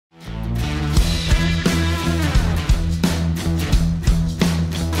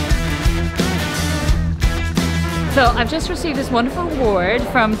So I've just received this wonderful award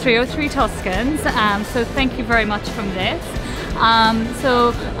from 303 Tuscans, so thank you very much from this.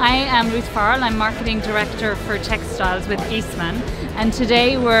 So I am Ruth Farrell, I'm Marketing Director for Textiles with Eastman, and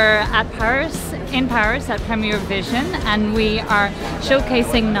today we're in Paris at Premier Vision, and we are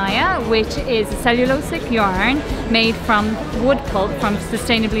showcasing Naya, which is a cellulosic yarn made from wood pulp from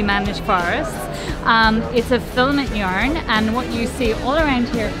sustainably managed forests. It's a filament yarn, and what you see all around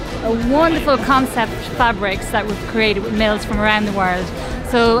here are wonderful concept fabrics that we've created with mills from around the world.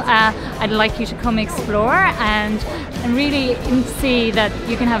 So I'd like you to come explore and really see that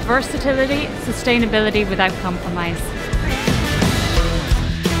you can have versatility, sustainability without compromise.